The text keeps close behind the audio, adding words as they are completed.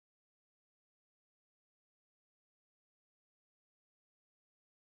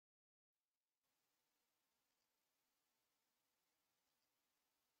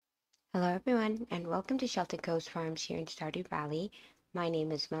Hello everyone and welcome to Shelton Coast Farms here in Stardew Valley. My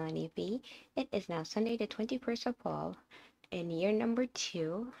name is Melanie B. It is now Sunday the 21st of fall in year number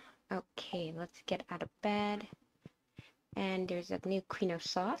 2. Okay, let's get out of bed. And there's a new queen of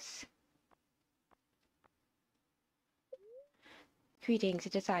sauce. Greetings,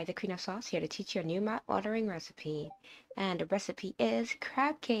 it is I, the Queen of Sauce, here to teach you a new mouth watering recipe. And the recipe is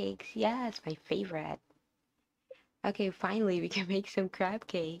crab cakes. Yes, my favorite. Okay, finally we can make some crab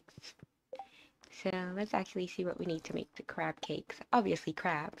cakes. So let's actually see what we need to make the crab cakes. Obviously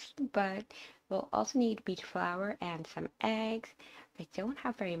crabs, but we'll also need wheat flour and some eggs. I don't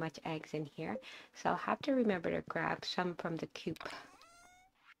have very much eggs in here, so I'll have to remember to grab some from the coop.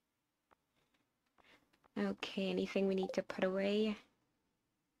 Okay, anything we need to put away?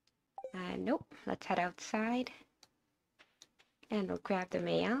 Nope, let's head outside and we'll grab the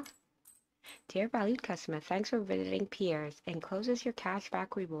mail. Dear valued customer, thanks for visiting Pierre's. Encloses your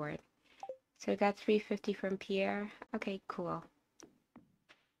cashback reward. So we got $3.50 from Pierre. Okay, cool.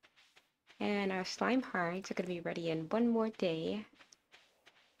 And our slime hearts are going to be ready in one more day.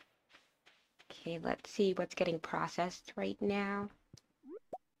 Okay, let's see what's getting processed right now.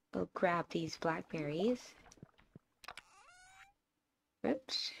 We'll grab these blackberries.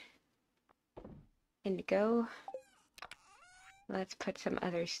 Oops. Indigo. Let's put some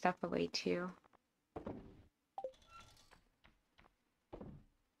other stuff away too.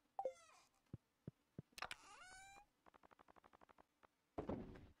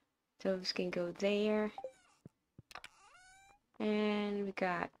 Those can go there. And we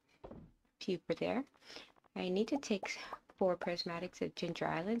got a few for there. I need to take 4 prismatics at Ginger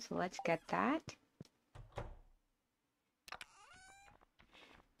Island, so let's get that.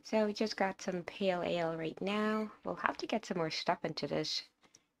 So we just got some pale ale right now. We'll have to get some more stuff into this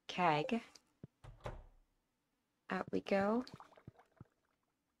keg. Out we go.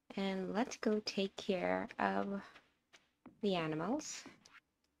 And let's go take care of the animals.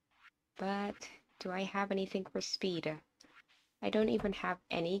 But do I have anything for speed? I don't even have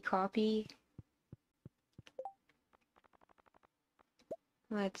any coffee.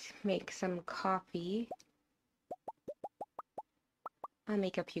 Let's make some coffee. I'll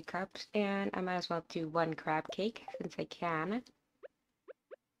make a few cups, and I might as well do 1 crab cake since I can.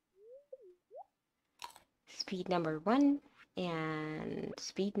 Speed number 1 and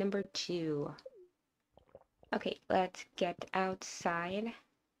speed number 2. Okay, let's get outside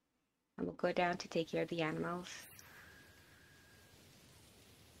and we'll go down to take care of the animals.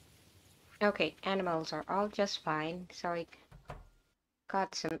 Okay, animals are all just fine. So I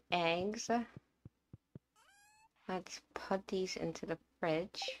got some eggs. Let's put these into the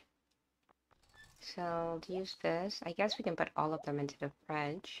fridge. So I'll use this. I guess we can put all of them into the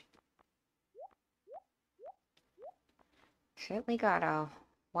fridge. Certainly got a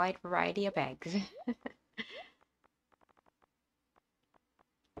wide variety of eggs.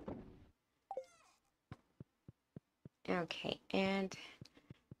 Okay, and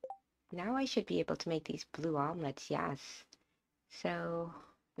now I should be able to make these blue omelets, yes. So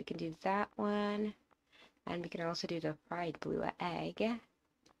we can do that one, and we can also do the fried blue egg.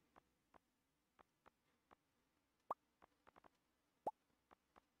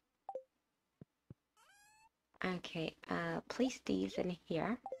 Okay, place these in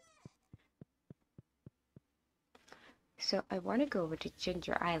here. So I want to go over to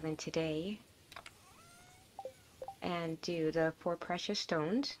Ginger Island today and do the 4 precious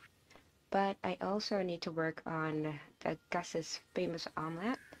stones, but I also need to work on the Gus's famous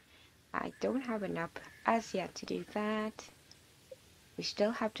omelet. I don't have enough as yet to do that. We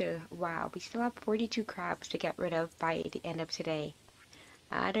still have to, wow, we still have 42 crabs to get rid of by the end of today.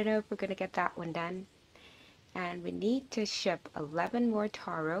 I don't know if we're going to get that one done. And we need to ship 11 more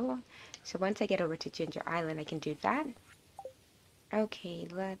taro. So once I get over to Ginger Island, I can do that. Okay,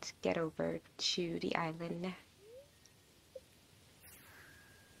 let's get over to the island.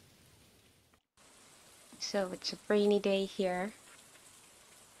 So it's a rainy day here.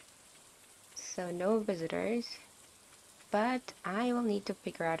 So no visitors. But I will need to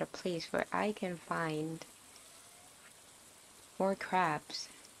figure out a place where I can find more crabs.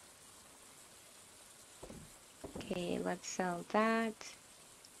 Okay, let's sell that.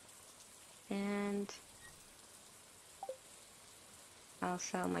 And I'll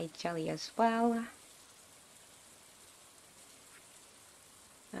sell my jelly as well.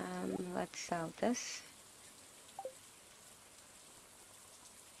 Let's sell this.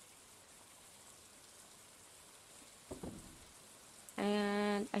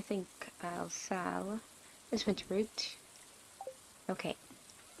 And I think I'll sell this winter root. Okay.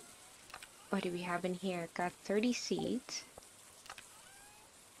 What do we have in here? Got 30 seeds.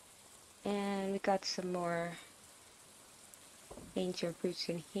 And we got some more ancient fruits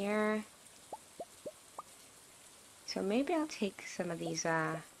in here. So maybe I'll take some of these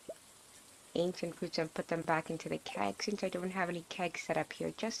ancient fruits and put them back into the keg, since I don't have any kegs set up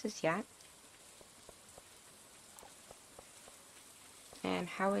here just as yet. And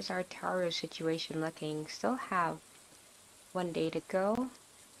how is our taro situation looking? Still have 1 day to go.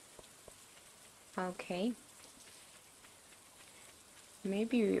 Okay.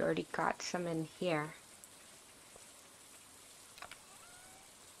 Maybe we already got some in here.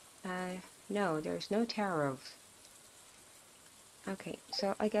 No, there's no taros. Okay,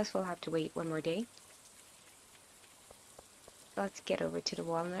 so I guess we'll have to wait 1 more day. Let's get over to the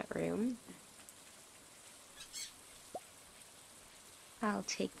walnut room. I'll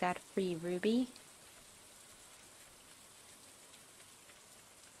take that free ruby.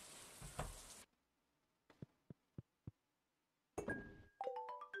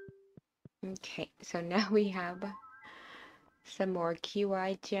 Okay, so now we have some more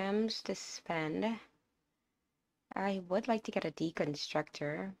QI gems to spend. I would like to get a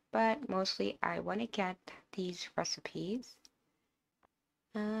deconstructor, but mostly I want to get these recipes.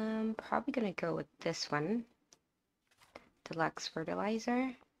 Probably gonna go with this one, deluxe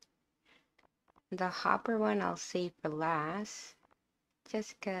fertilizer. The hopper one I'll save for last,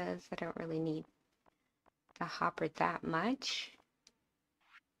 just because I don't really need the hopper that much.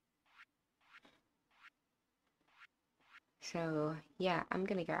 So yeah, I'm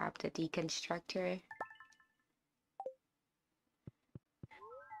gonna grab the deconstructor.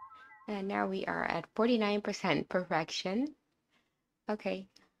 And now we are at 49% perfection. Okay.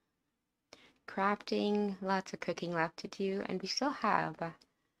 Crafting, lots of cooking left to do, and we still have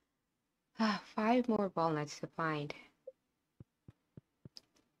 5 more walnuts to find.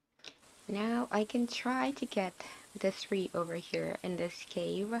 Now I can try to get the 3 over here in this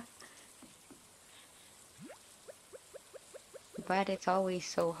cave, but it's always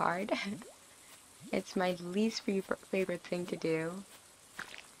so hard. It's my least favorite thing to do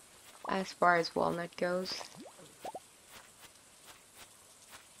as far as walnut goes.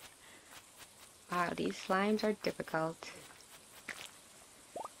 Wow, these slimes are difficult.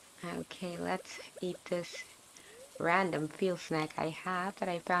 Okay, let's eat this random field snack I have that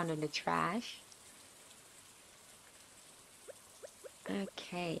I found in the trash.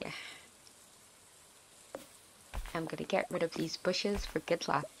 Okay. I'm gonna get rid of these bushes for good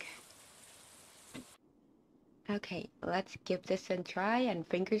luck. Okay, let's give this a try, and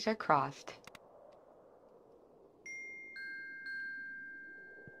fingers are crossed.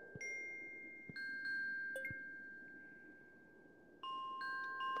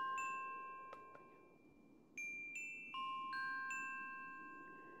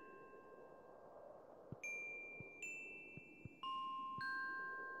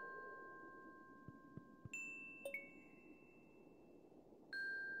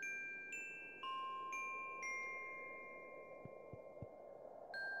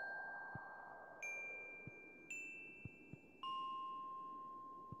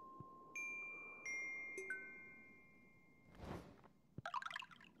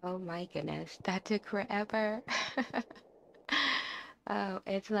 Oh my goodness, that took forever. Oh,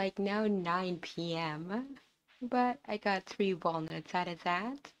 it's like now 9 p.m. But I got 3 walnuts out of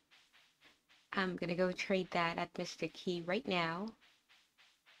that. I'm gonna go trade that at Mr. Key right now.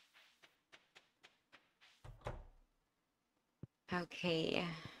 Okay.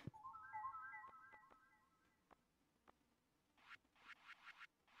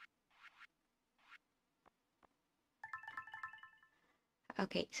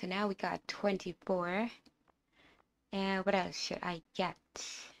 Okay, so now we got 24. And what else should I get?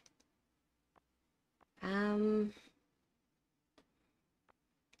 Um,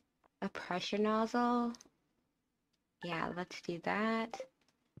 a pressure nozzle. Yeah, let's do that.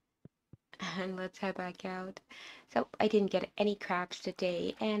 And let's head back out. So I didn't get any crabs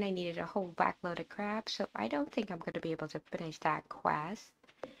today, and I needed a whole backload of crabs, so I don't think I'm going to be able to finish that quest.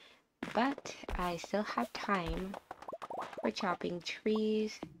 But I still have time for chopping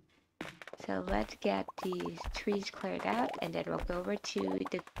trees. So let's get these trees cleared out, and then we'll go over to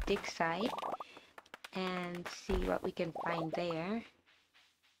the dig site and see what we can find there.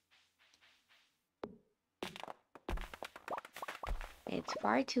 It's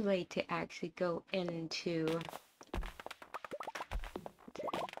far too late to actually go into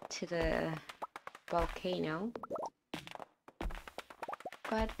the volcano,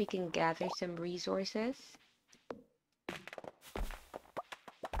 but we can gather some resources.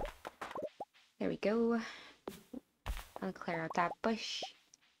 There we go. I'll clear out that bush.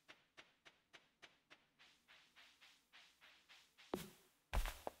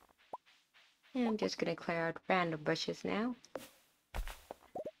 And I'm just gonna clear out random bushes now.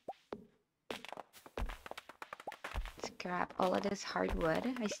 Let's grab all of this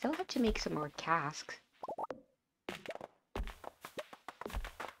hardwood. I still have to make some more casks.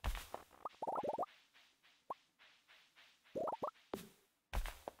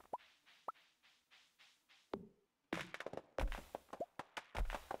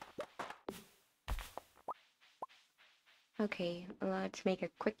 Okay, let's make a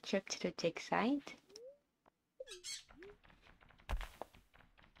quick trip to the dig site.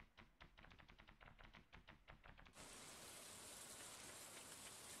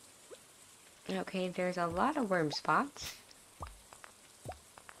 Okay, there's a lot of worm spots.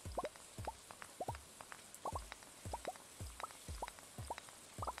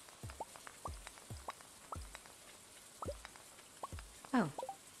 Oh,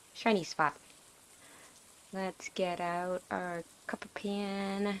 shiny spot. Let's get out our copper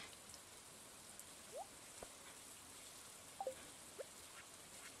pan.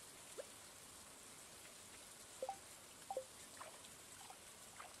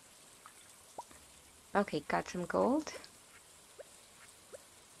 Okay, got some gold.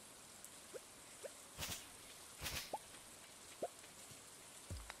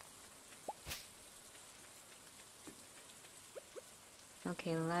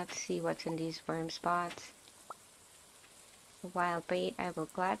 Okay, let's see what's in these worm spots. A wild bait I will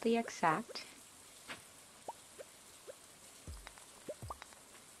gladly accept.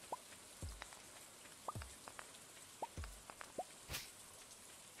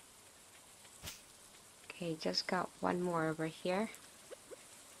 Okay, just got one more over here.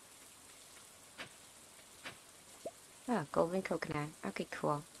 Oh, golden coconut. Okay,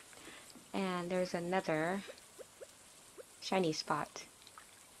 cool. And there's another shiny spot.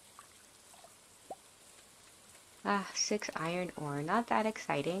 Ah, 6 iron ore. Not that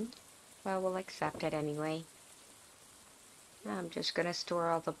exciting. Well, we'll accept it anyway. I'm just gonna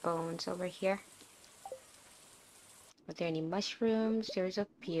store all the bones over here. Are there any mushrooms? There's a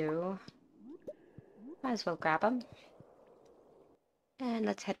few. Might as well grab them. And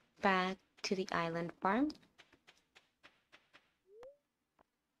let's head back to the island farm.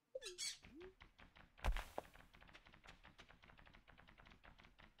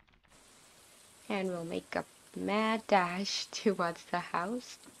 And we'll make a mad dash towards the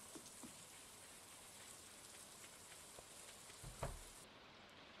house.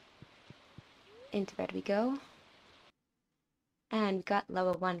 Into bed we go. And we got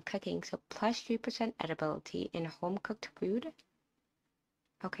level 1 cooking, so plus 3% edibility in home cooked food.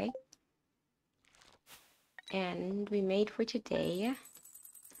 Okay. And we made for today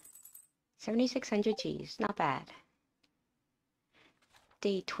 7,600 Gs, not bad.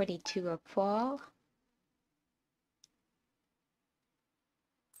 Day 22 of fall.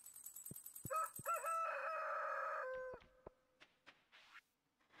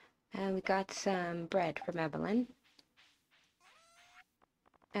 And we got some bread from Evelyn.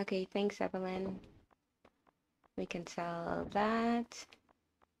 Okay, thanks Evelyn. We can sell that.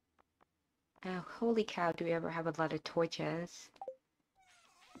 Holy cow, do we ever have a lot of torches.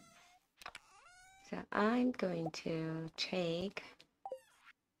 So I'm going to take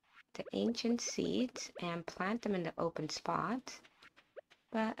the ancient seeds and plant them in the open spot.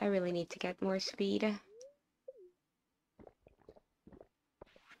 But I really need to get more speed.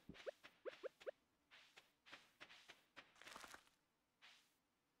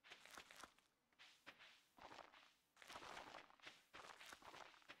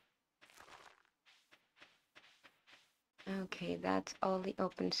 Okay, that's all the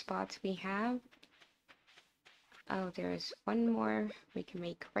open spots we have. Oh, there's one more we can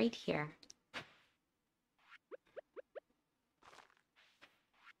make right here.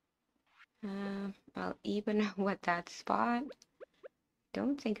 I'll even with that spot.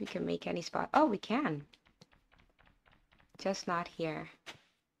 Don't think we can make any spot. Oh, we can. Just not here.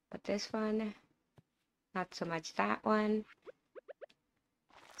 But this one, not so much that one.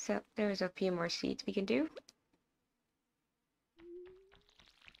 So there's a few more seeds we can do.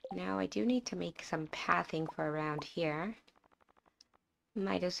 Now I do need to make some pathing for around here.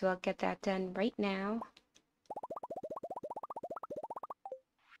 Might as well get that done right now.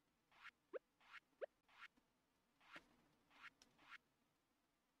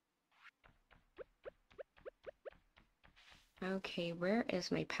 Okay, where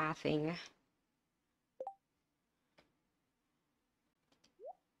is my pathing?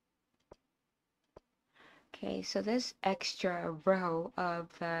 Okay, so this extra row of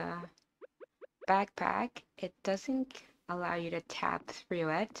the backpack, it doesn't allow you to tap through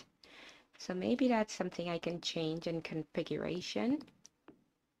it. So maybe that's something I can change in configuration.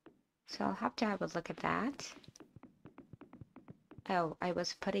 So I'll have to have a look at that. Oh, I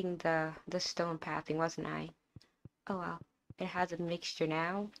was putting the stone pathing, wasn't I? Oh well, it has a mixture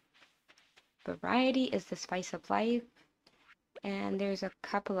now. Variety is the spice of life, and there's a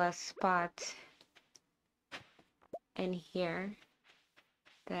couple of spots in here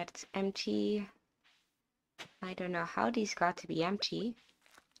that's empty. I don't know how these got to be empty.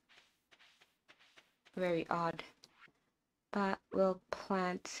 Very odd. But we'll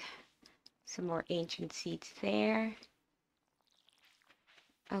plant some more ancient seeds there.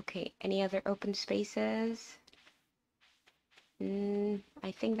 Okay, any other open spaces?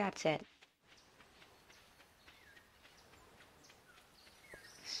 I think that's it.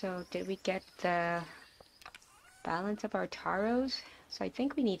 So did we get the balance of our taros? So I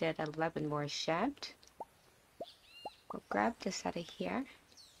think we needed 11 more shaped. We'll grab this out of here.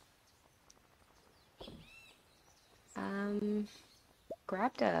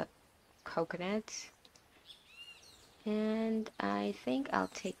 Grab the coconuts. And I think I'll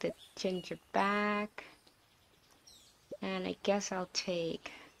take the ginger back. And I guess I won't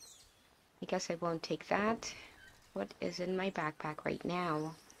take that. What is in my backpack right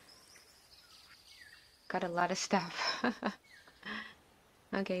now? Got a lot of stuff.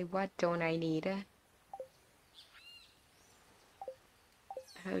 Okay, what don't I need?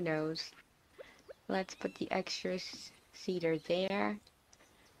 Who knows? Let's put the extra cedar there.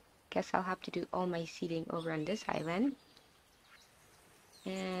 Guess I'll have to do all my seeding over on this island.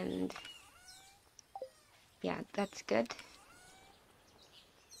 And yeah, that's good.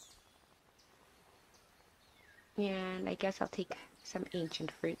 And I guess I'll take some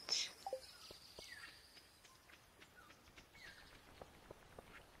ancient fruits.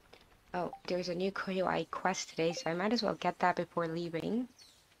 Oh, there's a new KOI quest today, so I might as well get that before leaving.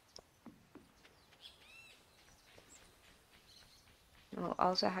 We'll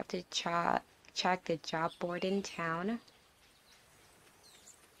also have to check the job board in town.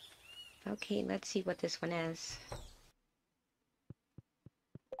 Okay, let's see what this one is.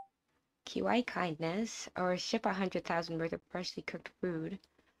 QI kindness, or ship 100,000 worth of freshly cooked food.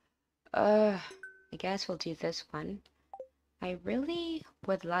 I guess we'll do this one. I really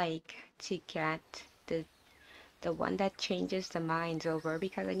would like to get the one that changes the mines over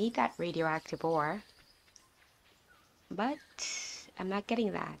because I need that radioactive ore. But I'm not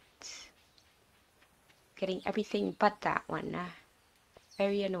getting that. Getting everything but that one.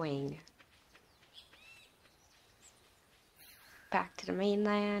 Very annoying. Back to the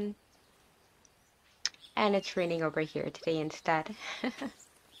mainland. And it's raining over here today instead.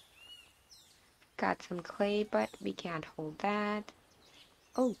 Got some clay, but we can't hold that.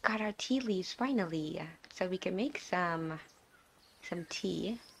 Oh, got our tea leaves finally. So we can make some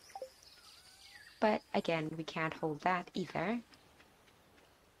tea. But again, we can't hold that either.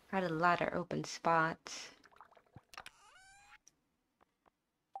 Got a lot of open spots.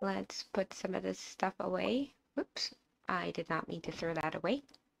 Let's put some of this stuff away. Whoops, I did not mean to throw that away.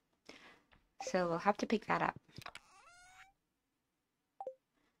 So we'll have to pick that up.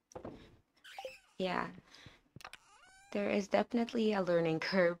 Yeah, there is definitely a learning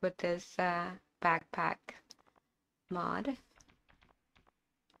curve with this backpack mod.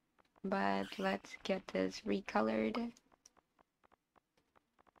 But let's get this recolored.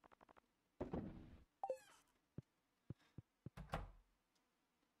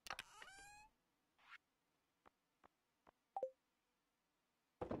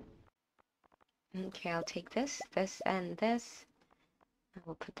 Okay, I'll take this, and this. I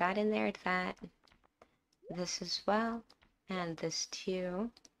will put that in there, this as well, and this too.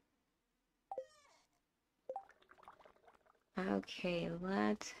 Okay,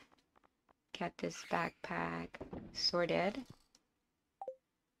 let's get this backpack sorted.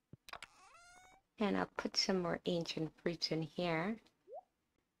 And I'll put some more ancient fruits in here.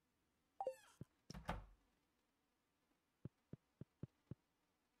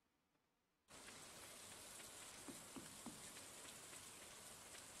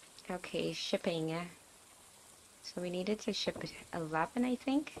 Okay, shipping. So we needed to ship 11, I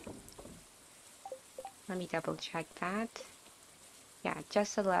think. Let me double check that. Yeah,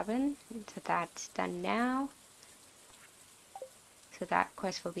 just 11. So that's done now. So that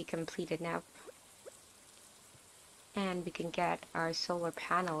quest will be completed now. And we can get our solar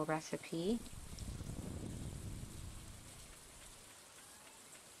panel recipe.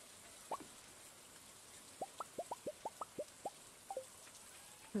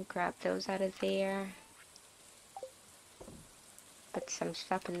 We'll grab those out of there. Put some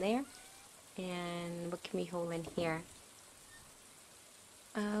stuff in there. And what can we hold in here?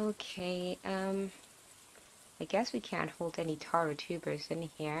 Okay, I guess we can't hold any taro tubers in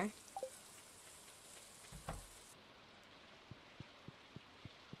here.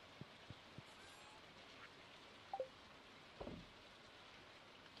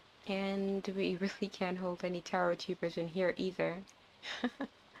 And we really can't hold any tower achievers in here either.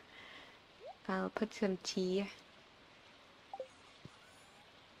 I'll put some tea.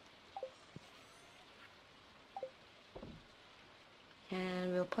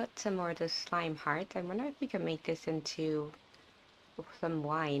 And we'll put some more of the slime heart. I wonder if we can make this into some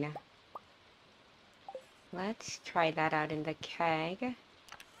wine. Let's try that out in the keg.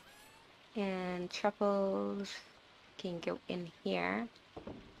 And truffles can go in here.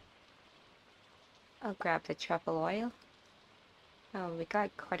 I'll grab the truffle oil. Oh, we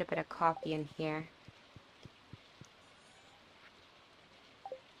got quite a bit of coffee in here.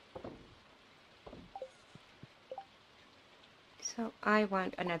 So I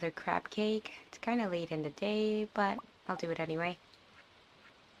want another crab cake. It's kind of late in the day, but I'll do it anyway.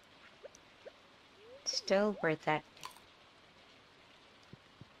 Still worth it.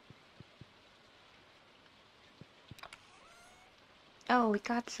 Oh, we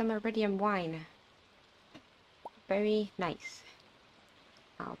got some iridium wine. Very nice.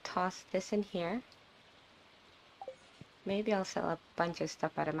 I'll toss this in here. Maybe I'll sell a bunch of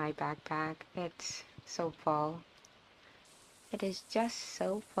stuff out of my backpack. It's so full. It is just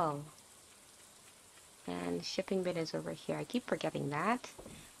so full. And shipping bin is over here. I keep forgetting that.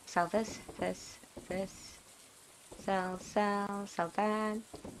 Sell this, this, this. Sell that.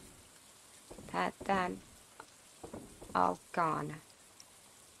 That. All gone.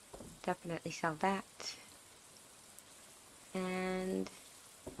 Definitely sell that. And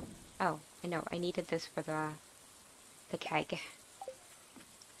oh, I know, I needed this for the keg.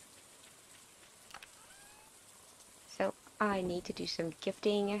 So I need to do some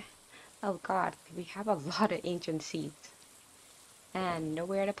gifting. Oh god, we have a lot of ancient seeds. And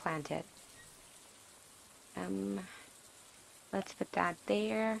nowhere to plant it. Let's put that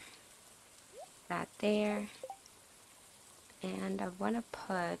there. That there. And I want to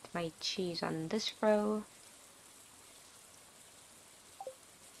put my cheese on this row.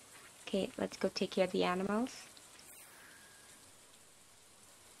 Okay, let's go take care of the animals.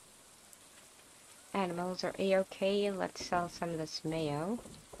 Animals are a-okay. Let's sell some of this mayo.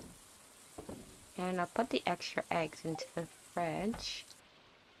 And I'll put the extra eggs into the fridge.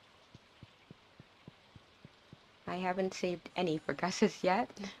 I haven't saved any for gusses yet.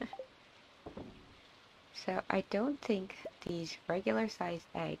 So I don't think these regular sized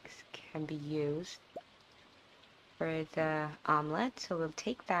eggs can be used for the omelet. So we'll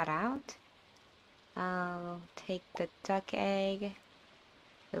take that out. I'll take the duck egg,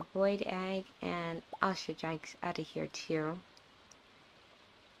 the void egg, and ostrich eggs out of here too.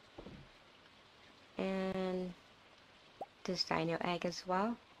 And this dino egg as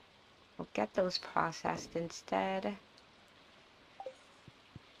well. We'll get those processed instead.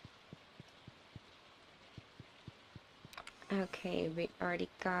 Okay, we already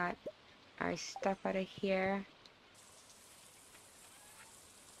got our stuff out of here.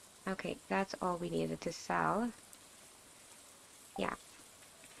 Okay, that's all we needed to sell. Yeah.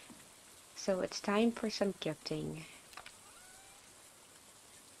 So it's time for some gifting.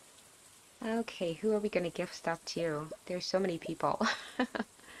 Okay, who are we gonna gift stuff to? There's so many people.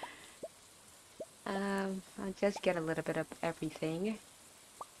 I'll just get a little bit of everything.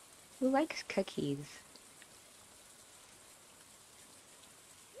 Who likes cookies?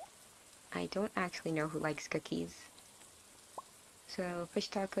 I don't actually know who likes cookies. So, fish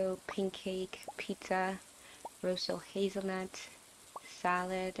taco, pancake, pizza, roasted hazelnut,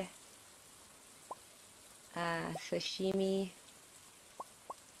 salad, sashimi.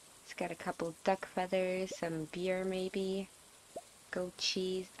 It's got a couple duck feathers, some beer maybe, goat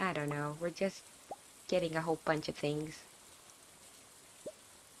cheese. I don't know. We're just getting a whole bunch of things.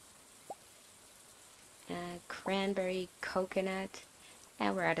 Cranberry, coconut,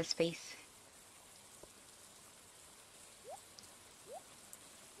 and we're out of space.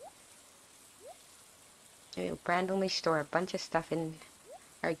 We'll randomly store a bunch of stuff in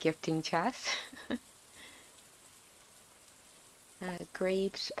our gifting chest.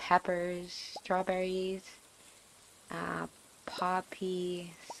 Grapes, peppers, strawberries,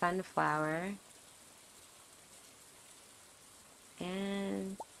 poppy, sunflower,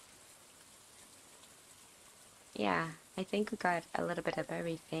 and yeah, I think we got a little bit of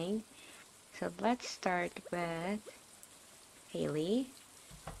everything. So let's start with Haley.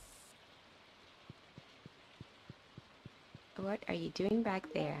 What are you doing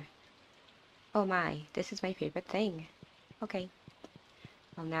back there? Oh my, this is my favorite thing. Okay,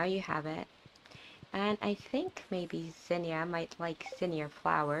 well now you have it. And I think maybe Zinnia might like Zinnia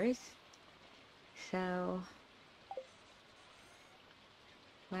flowers. So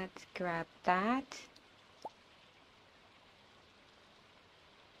let's grab that.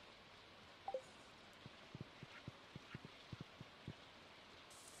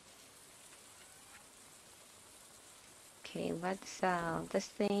 let's sell this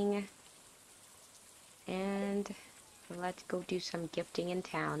thing and let's go do some gifting in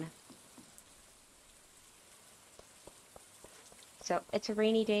town. So it's a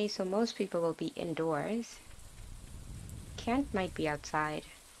rainy day, so most people will be indoors. Kent might be outside.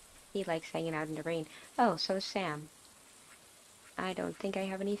 He likes hanging out in the rain. Oh, so is Sam. I don't think I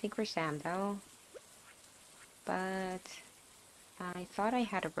have anything for Sam though. But I thought I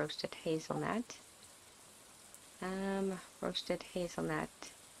had a roasted hazelnut. Roasted hazelnut.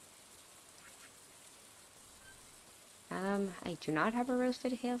 I do not have a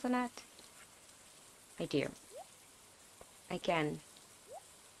roasted hazelnut. I do. Again,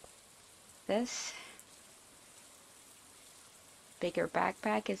 this bigger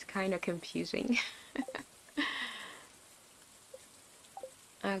backpack is kind of confusing.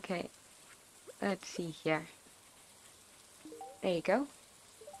 Okay, let's see here. There you go.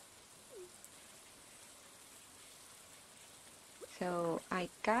 So I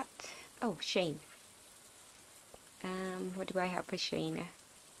got, oh, Shane. What do I have for Shane?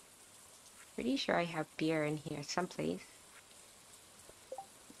 Pretty sure I have beer in here someplace.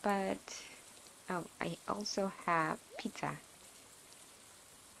 But, oh, I also have pizza.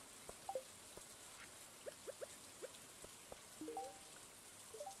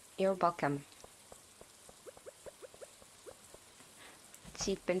 You're welcome. Let's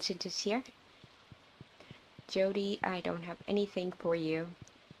see if Vincent is here. Jody, I don't have anything for you.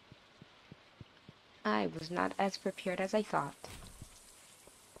 I was not as prepared as I thought.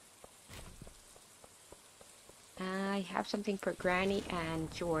 I have something for Granny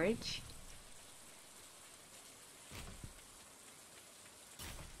and George.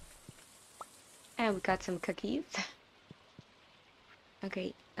 And we got some cookies.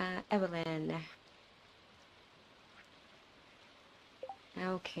 Okay, Evelyn.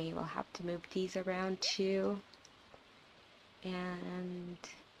 Okay, we'll have to move these around too. And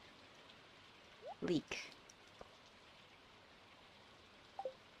leak.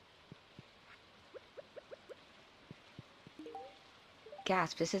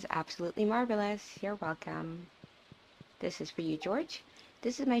 Gasp, this is absolutely marvelous. You're welcome. This is for you, George.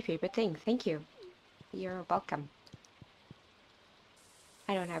 This is my favorite thing. Thank you. You're welcome.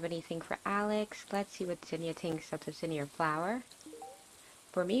 I don't have anything for Alex. Let's see what Zinnia thinks of the Zinnia flower.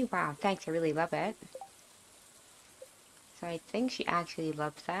 For me, wow, thanks. I really love it. So I think she actually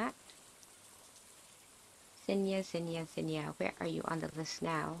loves that. Zinnia, Zinnia, Zinnia. Where are you on the list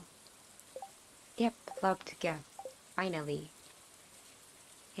now? Yep, love to gift. Finally.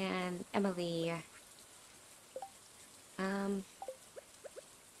 And Emily.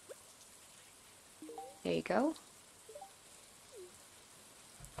 There you go.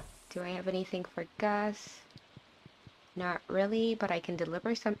 Do I have anything for Gus? Not really, but I can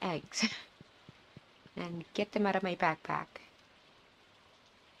deliver some eggs. And get them out of my backpack.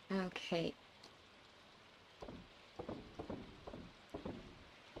 Okay.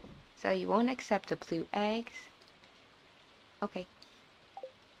 So you won't accept the blue eggs? Okay.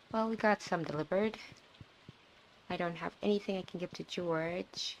 Well, we got some delivered. I don't have anything I can give to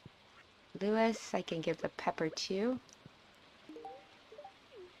George. Lewis, I can give the pepper to.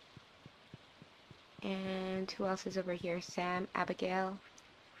 And who else is over here? Sam, Abigail.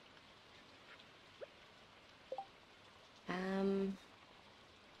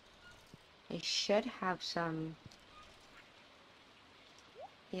 I should have some.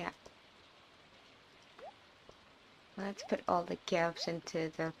 Yeah. Let's put all the gifts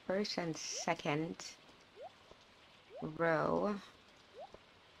into the first and second row,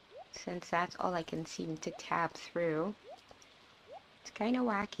 since that's all I can seem to tab through. It's kind of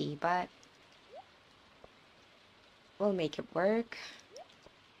wacky, but we'll make it work.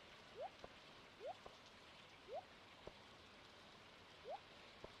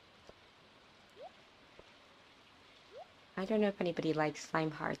 I don't know if anybody likes slime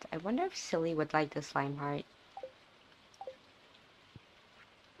hearts. I wonder if Silly would like the slime heart.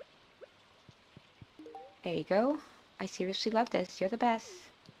 There you go. I seriously love this. You're the best.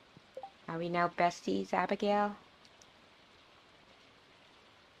 Are we now besties, Abigail?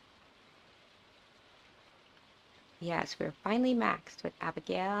 Yes, we're finally maxed with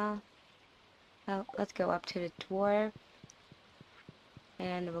Abigail. Well, let's go up to the dwarf.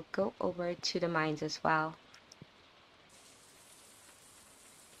 And we'll go over to the mines as well.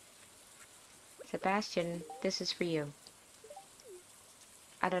 Sebastian, this is for you.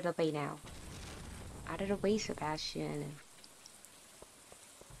 Out of the way now. Out of the way, Sebastian.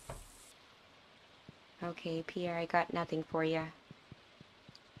 Okay, Pierre, I got nothing for you.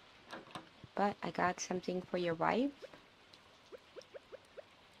 But I got something for your wife.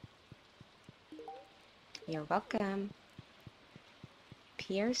 You're welcome.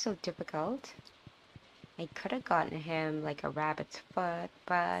 here so difficult? I could have gotten him like a rabbit's foot,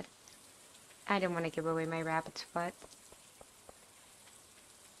 but I didn't want to give away my rabbit's foot.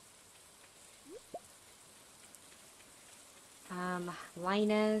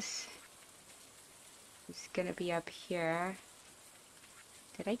 Linus is gonna be up here.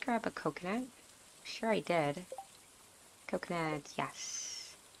 Did I grab a coconut? Sure I did. Coconut,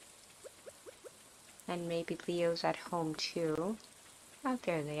 yes. And maybe Leo's at home too. Oh,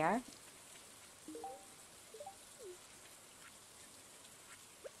 there they are.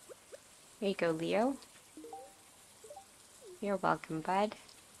 Here you go, Leo. You're welcome, bud.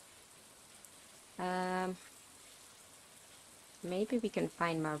 Maybe we can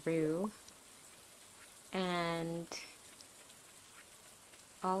find Maru. And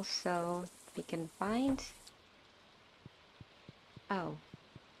also we can find... Oh.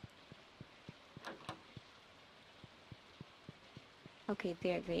 Okay,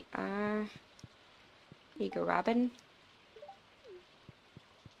 there they are. Here you go, Robin.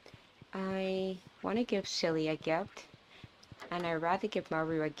 I want to give Silly a gift. And I'd rather give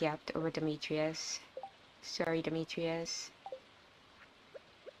Maru a gift over Demetrius. Sorry, Demetrius.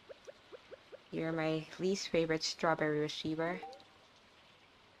 You're my least favorite strawberry receiver.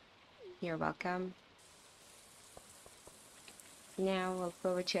 You're welcome. Now we'll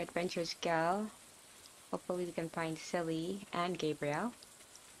go over to Adventurous Gal. Hopefully we can find Silly and Gabriel.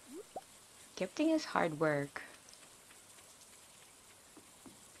 Gifting is hard work.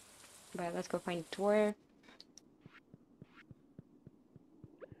 But let's go find Dwarf.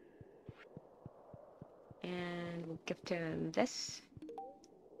 And we'll gift him this.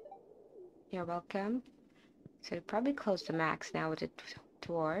 You're welcome. So we'll probably close the max now with the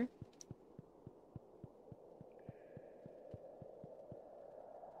Dwarf.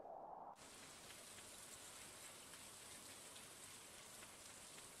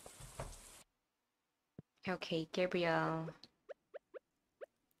 Okay, Gabriel.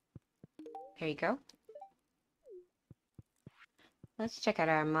 There you go. Let's check out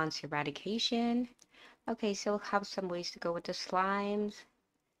our monster eradication. Okay, so we'll have some ways to go with the slimes.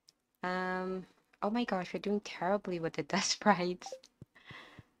 Oh my gosh, we're doing terribly with the dust sprites.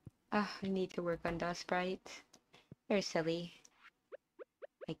 I need to work on dust sprites. They're silly.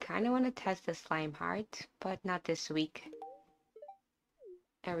 I kind of want to test the slime heart, but not this week.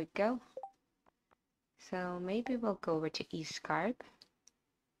 There we go. So maybe we'll go over to East Scarp.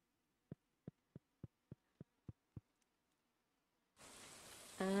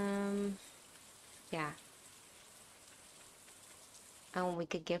 Yeah. And we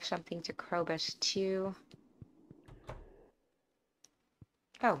could give something to Krobus too.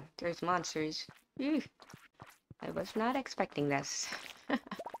 Oh, there's monsters. Ew. I was not expecting this.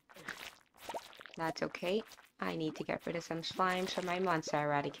 That's okay. I need to get rid of some slimes for my monster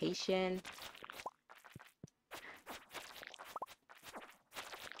eradication.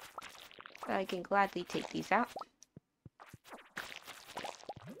 But I can gladly take these out.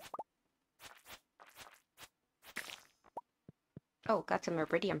 Oh, got some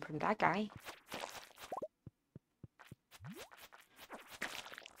iridium from that guy.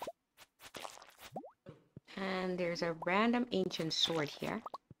 And there's a random ancient sword here.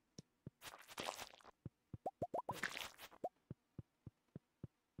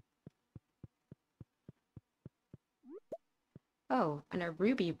 Oh, and a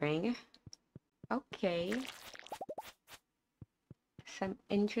ruby ring. Okay. Some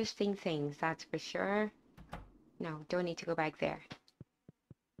interesting things, that's for sure. No, don't need to go back there.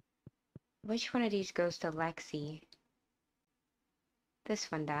 Which one of these goes to Lexi?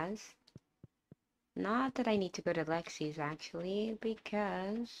 This one does. Not that I need to go to Lexi's, actually,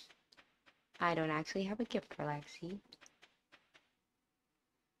 because I don't actually have a gift for Lexi.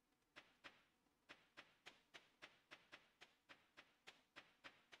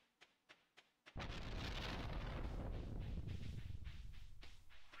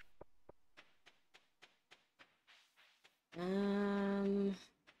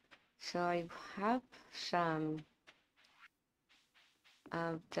 So I have some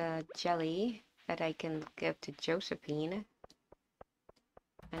of the jelly that I can give to Josephine.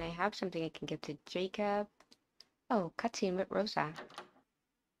 And I have something I can give to Jacob. Oh, cutscene with Rosa.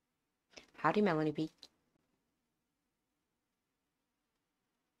 Howdy, Melanie B.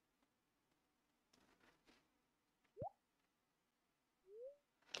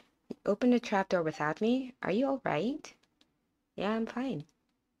 Open the trapdoor without me? Are you alright? Yeah, I'm fine.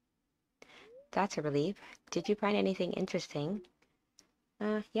 That's a relief. Did you find anything interesting?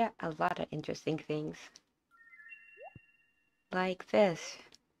 Yeah, a lot of interesting things. Like this.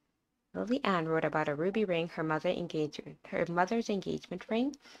 Lily Ann wrote about a ruby ring, her mother's engagement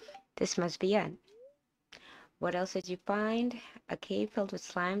ring. This must be it. What else did you find? A cave filled with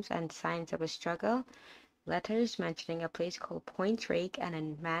slimes and signs of a struggle. Letters mentioning a place called Point Drake and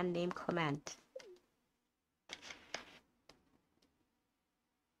a man named Clement.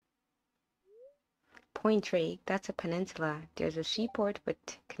 Point Drake, that's a peninsula. There's a seaport with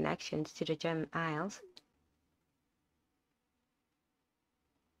connections to the Gem Isles.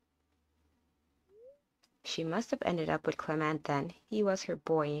 She must have ended up with Clement then. He was her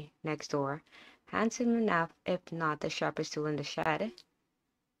boy next door. Handsome enough, if not the sharpest tool in the shed.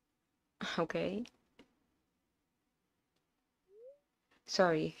 Okay.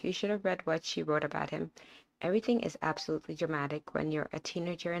 Sorry, you should have read what she wrote about him. Everything is absolutely dramatic when you're a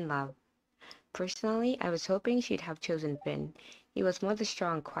teenager in love. Personally, I was hoping she'd have chosen Vin. He was more the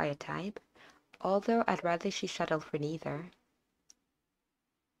strong, quiet type. Although I'd rather she settled for neither.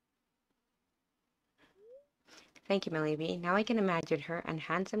 Thank you, Millie. Now I can imagine her and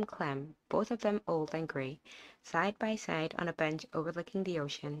handsome Clem, both of them old and grey, side by side on a bench overlooking the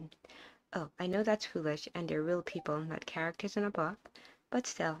ocean. Oh, I know that's foolish, and they're real people, not characters in a book, but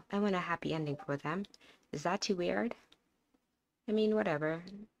still, I want a happy ending for them. Is that too weird? I mean, whatever.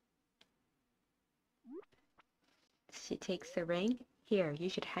 She takes the ring. Here, you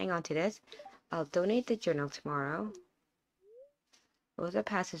should hang on to this. I'll donate the journal tomorrow. Rosa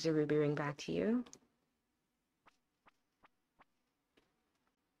passes the ruby ring back to you.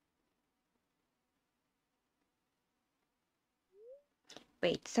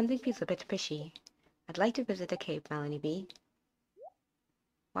 Wait, something feels a bit fishy. I'd like to visit the cave, Melanie B.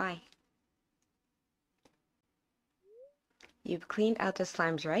 Why? You've cleaned out the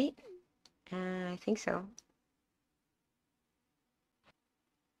slimes, right? I think so.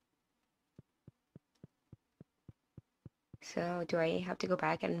 So, do I have to go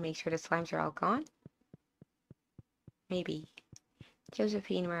back and make sure the slimes are all gone? Maybe.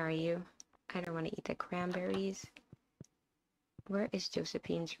 Josephine, where are you? I don't want to eat the cranberries. Where is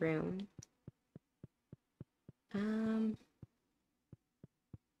Josephine's room?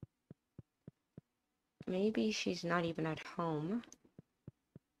 Maybe she's not even at home.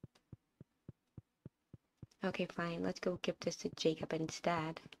 Okay, fine. Let's go give this to Jacob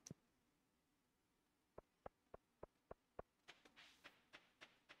instead.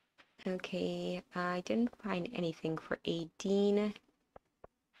 Okay, I didn't find anything for Aideen.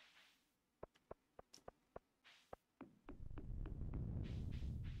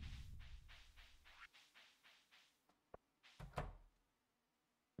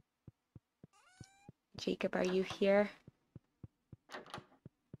 Jacob, are you here?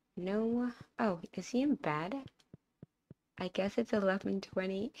 No. Oh, is he in bed? I guess it's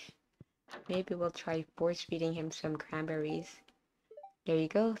 11:20. Maybe we'll try force feeding him some cranberries. There you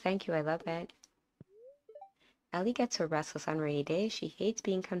go. Thank you. I love it. Ellie gets so restless on rainy days. She hates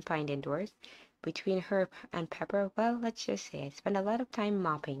being confined indoors. Between her and Pepper, well, let's just say I spend a lot of time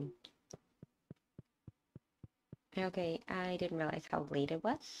mopping. Okay, I didn't realize how late it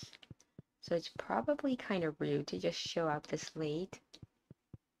was. So it's probably kind of rude to just show up this late.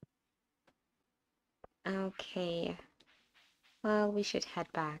 Okay. Well, we should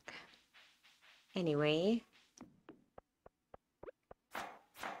head back. Anyway.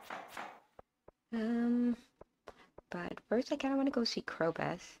 But first I kind of want to go see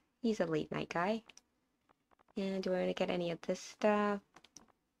Krobus. He's a late night guy. And do I want to get any of this stuff?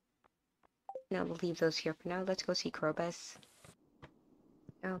 No, we'll leave those here for now. Let's go see Krobus.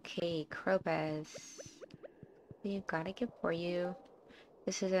 Okay, Krobus. We've got a gift for you.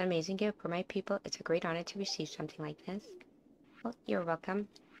 This is an amazing gift for my people. It's a great honor to receive something like this. Well, you're welcome.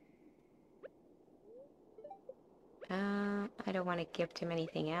 I don't want to gift him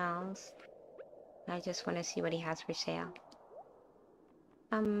anything else. I just want to see what he has for sale.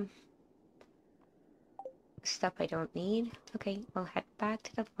 Stuff I don't need. Okay, we'll head back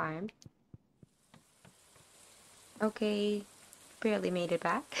to the farm. Okay, barely made it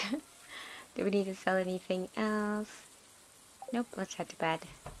back. Do we need to sell anything else? Nope, let's head to bed.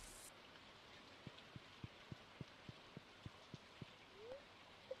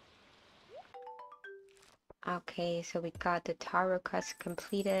 Okay, so we got the tarot quest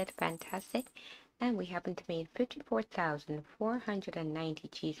completed. Fantastic. And we happen to make 54,490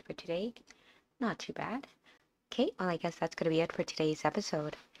 G's for today. Not too bad. Okay, well, I guess that's going to be it for today's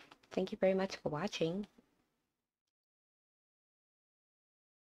episode. Thank you very much for watching.